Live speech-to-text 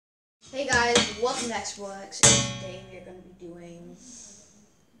Hey guys, welcome to Xbox. Today we are going to be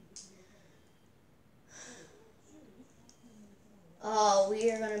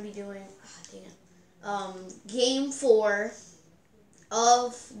doing Game 4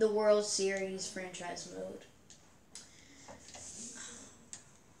 of the World Series franchise mode.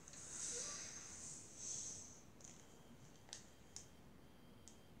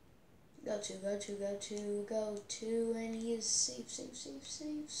 Go to, and he is safe.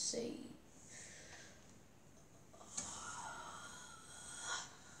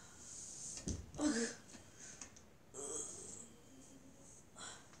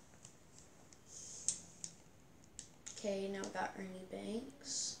 Okay, now we got Ernie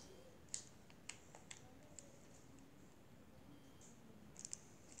Banks.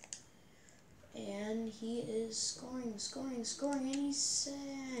 And he is scoring, and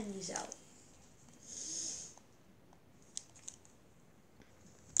he's out.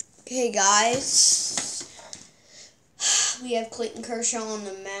 Okay, guys, we have Clayton Kershaw on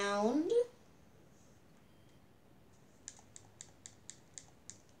the mound.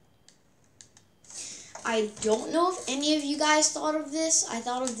 I don't know if any of you guys thought of this. I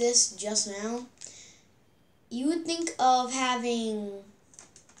thought of this just now. You would think of having,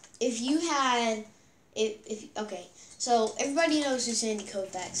 okay, so everybody knows who Sandy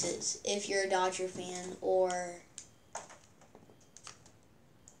Koufax is, if you're a Dodger fan, or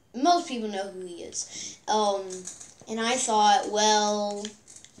most people know who he is. And I thought, well,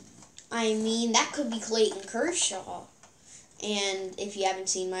 that could be Clayton Kershaw. And if you haven't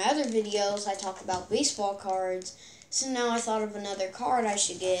seen my other videos, I talk about baseball cards. So now I thought of another card I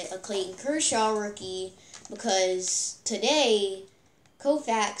should get, a Clayton Kershaw rookie, because today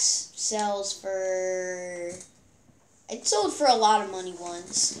Koufax sold for a lot of money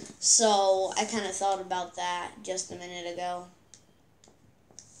once. So I kind of thought about that just a minute ago,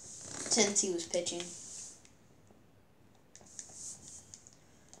 since he was pitching.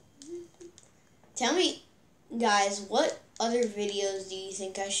 Tell me, guys, what other videos do you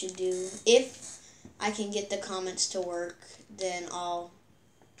think I should do? If I can get the comments to work, then I'll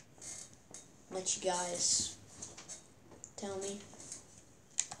let you guys tell me.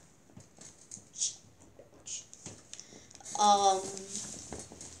 Oh,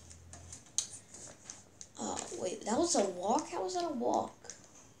 wait, that was a walk? How was that a walk?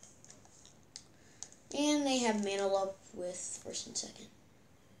 And they have Mantle up with first and second.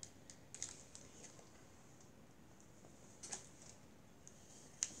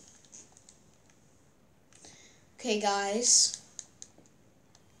 Okay, guys.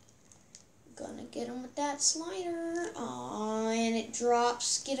 Gonna get him with that slider. Aw, and it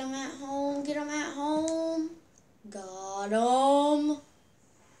drops. Get him at home. Got him.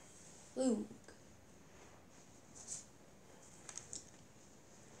 Ooh.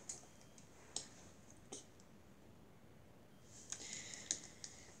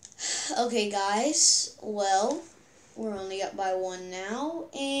 Okay, guys. Well, we're only up by one now.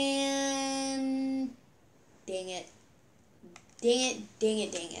 And dang it.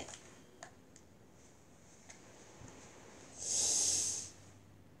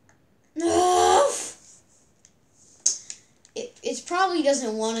 It probably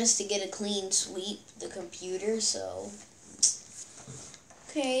doesn't want us to get a clean sweep, the computer, so.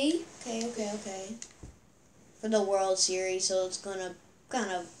 Okay. For the World Series, so it's gonna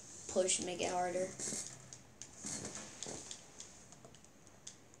kind of make it harder.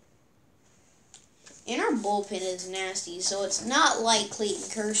 And our bullpen is nasty, so it's not like Clayton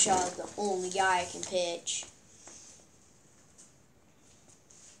Kershaw is the only guy I can pitch.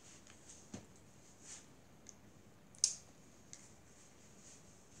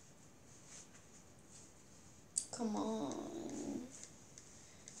 Come on.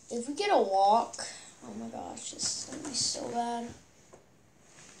 If we get a walk, oh my gosh, this is going to be so bad.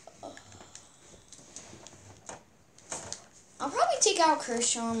 I'll probably take out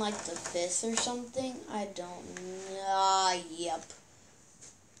Kershaw on like the 5th or something. I don't know. Yep.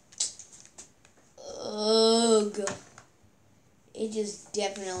 Ugh. It just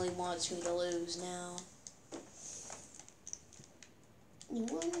definitely wants me to lose now. You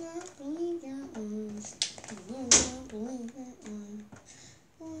will not believe your eyes. You will not believe your eyes.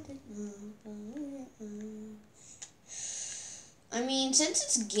 Since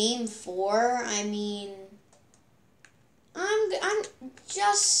it's game 4, I'm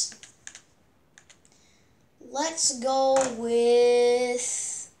just, let's go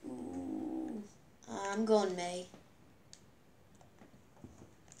with, I'm going May.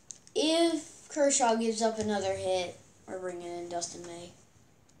 If Kershaw gives up another hit, we're bringing in Dustin May.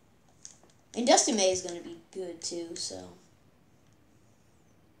 And Dustin May is going to be good too, so.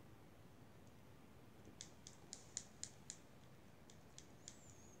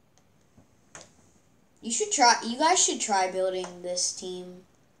 You guys should try building this team.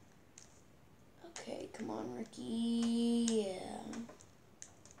 Okay, come on, Ricky. Yeah.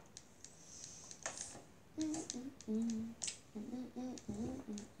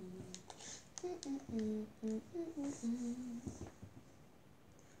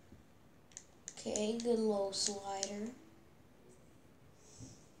 Okay, good little slider.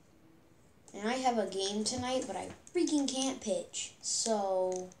 And I have a game tonight, but I freaking can't pitch.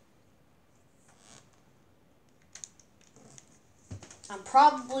 So I'm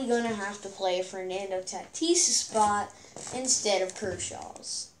probably going to have to play Fernando Tatis's spot instead of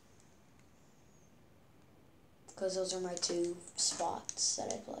Kershaw's. Because those are my two spots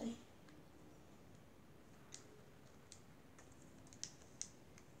that I play.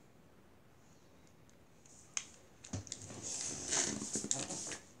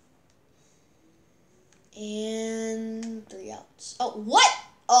 And 3 outs. Oh, what?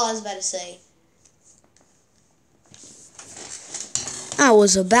 Oh, I was about to say. I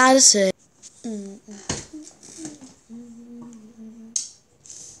was about to say. And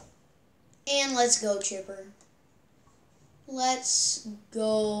let's go, Chipper. Let's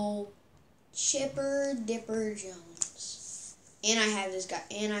go, Chipper Dipper Jones. And I have this guy.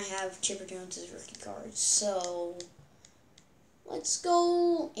 And I have Chipper Jones's rookie cards. So let's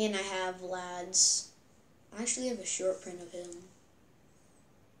go. And I have Lads. I actually have a short print of him.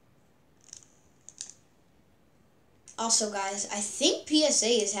 Also, guys, I think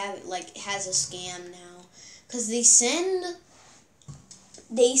PSA has a scam now, cause they send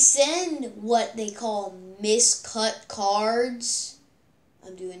what they call miscut cards.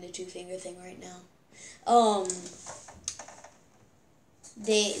 I'm doing the 2-finger thing right now.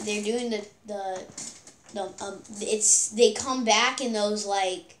 They're doing they come back in those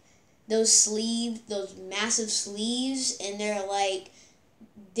those massive sleeves, and they're like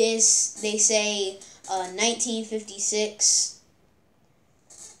this. They say 1956.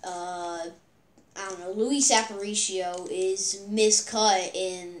 I don't know. Luis Aparicio is miscut,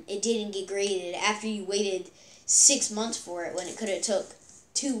 and it didn't get graded after you waited 6 months for it when it could have took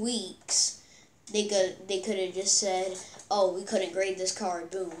 2 weeks. They could have just said, "Oh, we couldn't grade this card."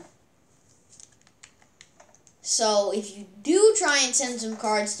 Boom. So if you do try and send some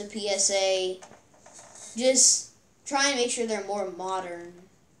cards to PSA, just try and make sure they're more modern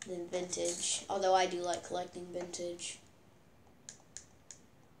than vintage. Although I do like collecting vintage.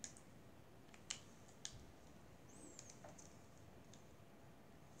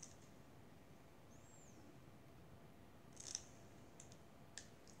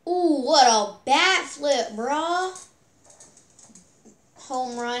 Ooh, what a bat flip, bruh.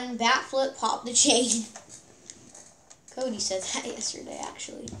 Home run, bat flip, pop the chain. Cody said that yesterday,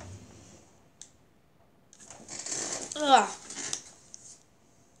 actually. Ugh.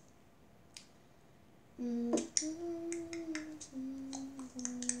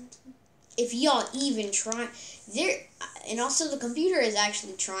 If y'all even try, and also the computer is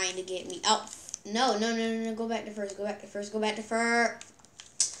actually trying to get me out. No, go back to first, go back to first.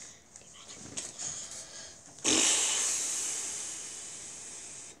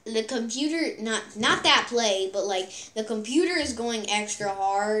 The computer, not that play, but the computer is going extra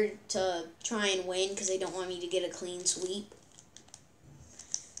hard to try and win because they don't want me to get a clean sweep.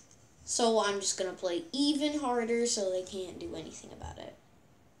 So I'm just gonna play even harder so they can't do anything about it.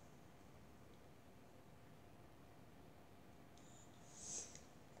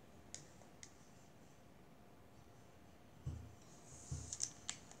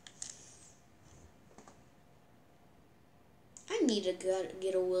 I need to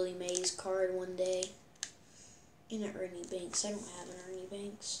get a Willie Mays card one day. And an Ernie Banks. I don't have an Ernie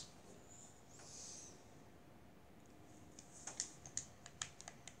Banks.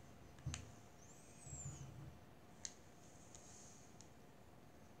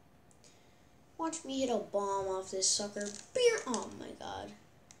 Watch me hit a bomb off this sucker. Oh my god.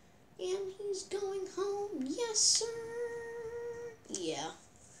 And he's going home. Yes, sir. Yeah.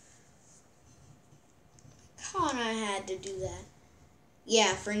 Kinda had to do that.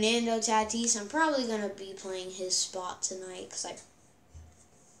 Yeah, Fernando Tatis. I'm probably going to be playing his spot tonight.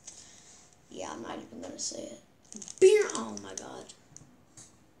 Yeah, I'm not even going to say it. Oh my god.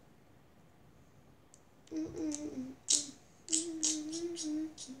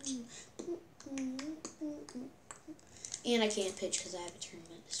 And I can't pitch because I have a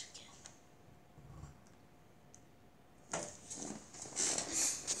tournament this weekend.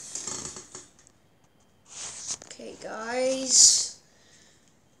 Okay, guys.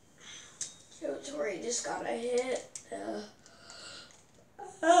 Tori just got a hit.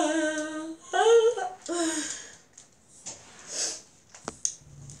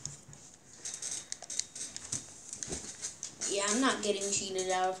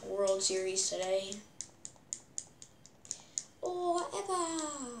 cheated out of a World Series today. Oh, Eva.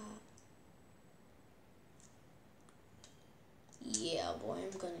 Yeah, boy,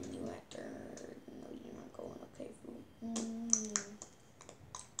 I'm gonna new at third. No, you're not going. Okay,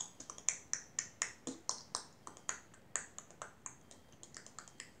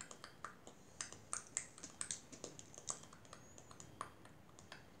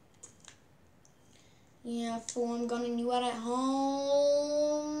 Yeah, fool, I'm gonna new out at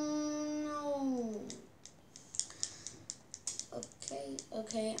home. No.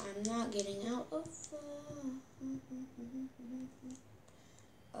 Okay, I'm not getting out of.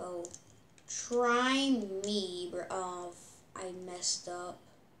 Oh, try me, bro. Oh, I messed up.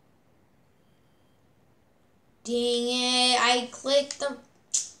 Dang it! I clicked the.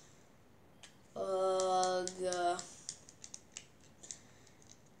 Ugh.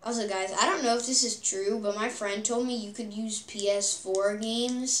 Also, guys, I don't know if this is true, but my friend told me you could use PS4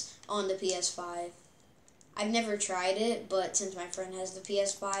 games on the PS5. I've never tried it, but since my friend has the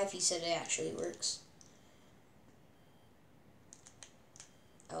PS5, he said it actually works.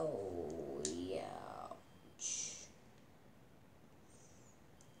 Oh, yeah.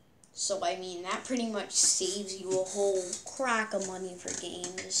 So, I mean, that pretty much saves you a whole crack of money for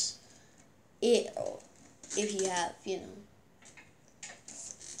games. If you have, you know.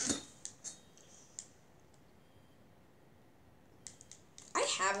 I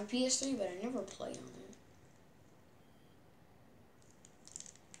have a PS3, but I never play on it.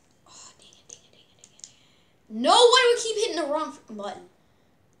 Oh, dang it. No, why do we keep hitting the wrong button?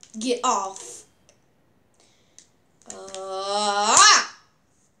 Get off. And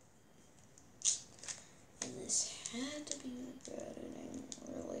this had to be better.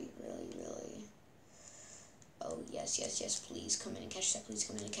 Really. Oh, yes, please come in and catch that. Please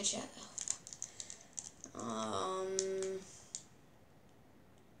come in and catch that. Oh.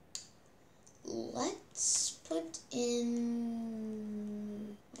 Let's put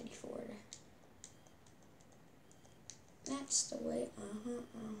in 94. That's the way, I like.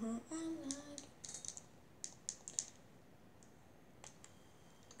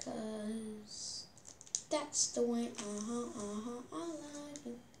 'Cause that's the way, I like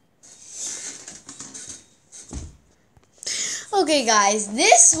it. Okay, guys,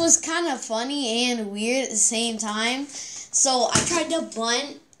 this was kind of funny and weird at the same time. So I tried to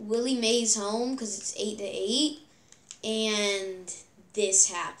bunt Willie Mays home because it's 8-8, and this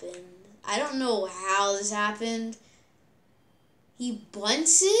happened. I don't know how this happened. He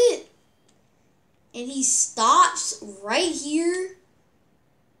bunts it, and he stops right here,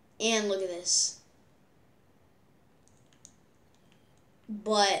 and look at this.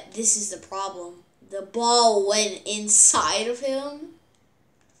 But this is the problem. The ball went inside of him,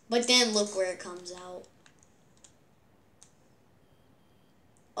 but then look where it comes out.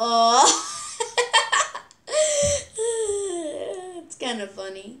 Oh, it's kind of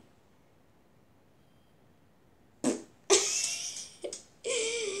funny.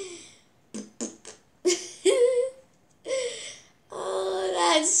 Oh,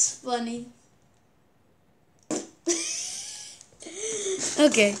 that's funny.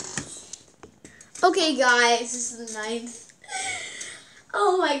 Okay, guys, this is the 9th.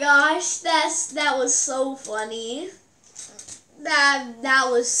 Oh my gosh, that was so funny. That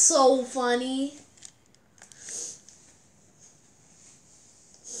was so funny.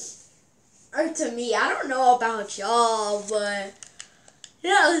 Or to me, I don't know about y'all, but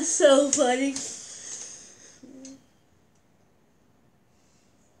that was so funny.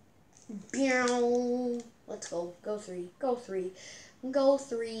 Let's go. Go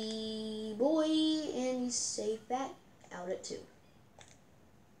three, boy, and you save that out at 2.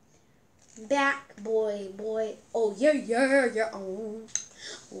 Back, boy. Oh, yeah. Oh.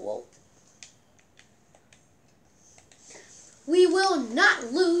 Whoa. We will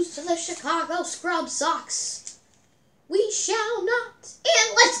not lose to the Chicago Scrub Sox. We shall not.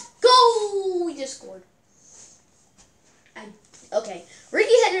 And let's go. We just scored. Okay.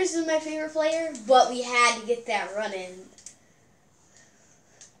 Ricky Henderson is my favorite player, but we had to get that run in.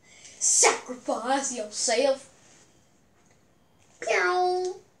 Sacrifice yourself.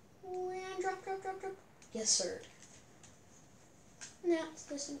 Pew. Drop. Yes, sir. Now,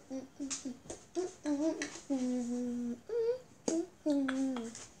 listen.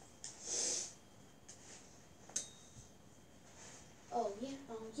 Oh, yeah.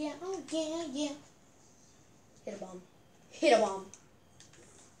 Hit a bomb.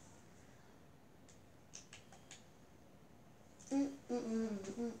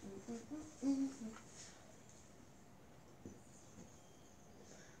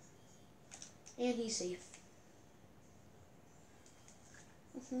 And he's safe.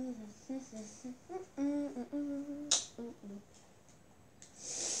 The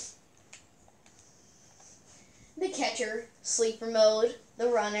catcher, sleeper mode, the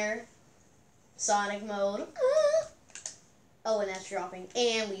runner, Sonic mode. Oh, and that's dropping.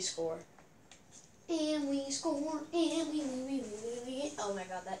 And we score. And we score. And we. Oh my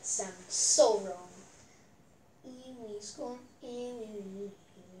god, that sounds so wrong. And we score. And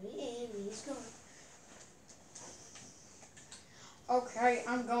we score. Okay,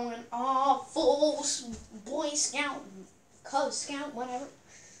 I'm going all full Boy Scout, Cub Scout, whatever.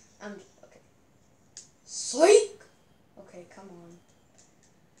 Okay. Psych! Okay, come on.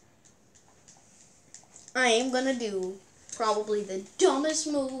 I am gonna do probably the dumbest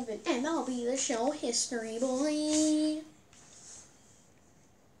move in MLB The Show history, boy.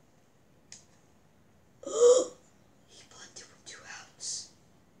 He bunted with 2 outs.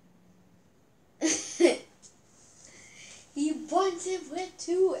 He bunted with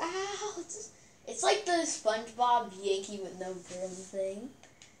 2 outs. It's like the SpongeBob Yankee with no brim thing.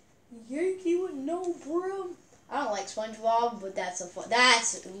 Yankee with no brim. I don't like SpongeBob, but that's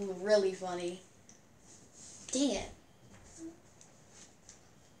really funny. Dang it.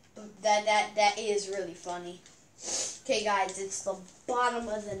 That is really funny. Okay, guys, it's the bottom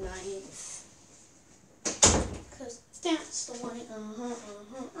of the 9th. Cause that's the one.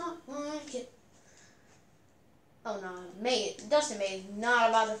 I like it. Oh no, Dustin May is not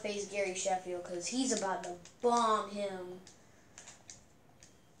about to face Gary Sheffield because he's about to bomb him.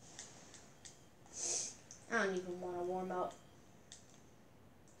 I don't even want to warm up.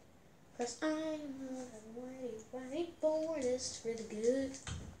 Cause I'm ready for this really good.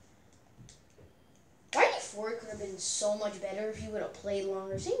 Whitey Ford could have been so much better if he would have played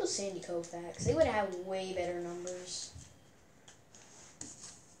longer. Same with Sandy Koufax. They would have had way better numbers.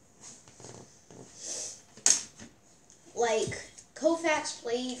 Like, Koufax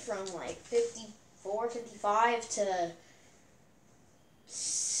played from like 54, 55 to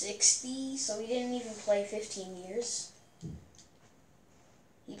 60, so he didn't even play 15 years.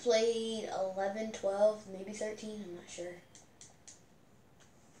 He played 11, 12, maybe 13, I'm not sure.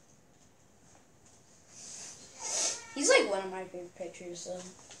 He's like one of my favorite pitchers, so.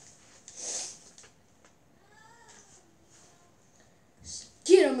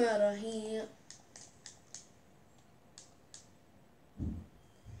 Get him out of here.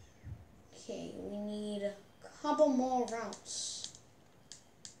 Okay, we need a couple more rounds.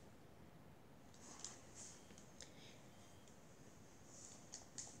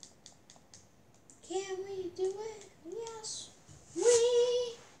 Can we do it? Yes,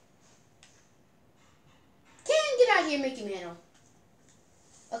 we can. Get out of here, Mickey Mantle.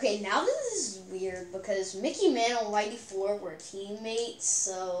 Okay, now this is weird because Mickey Mantle and Whitey Ford were teammates,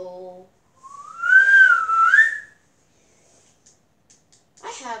 so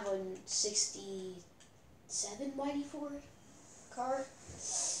I have a 67 Whitey Ford card.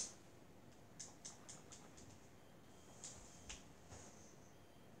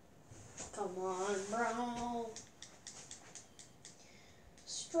 Come on, bro.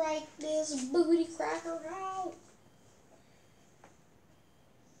 Strike this booty cracker out.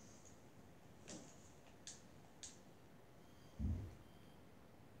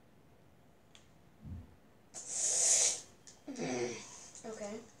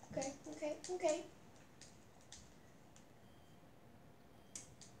 Okay.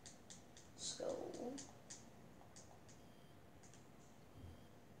 Let's go.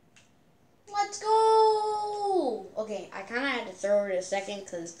 Let's go! Okay, I kind of had to throw it a second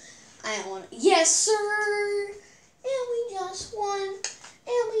because I didn't want to. Yes, sir! And we just won.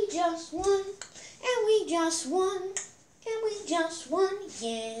 And we just won. And we just won. And we just won.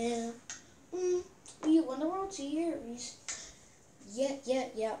 Yeah. We won the World Series.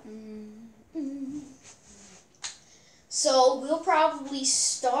 Yeah. So we'll probably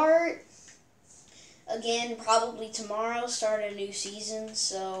start again, probably tomorrow, start a new season.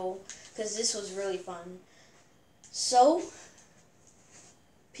 So, because this was really fun. So,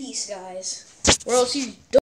 peace, guys. World Series.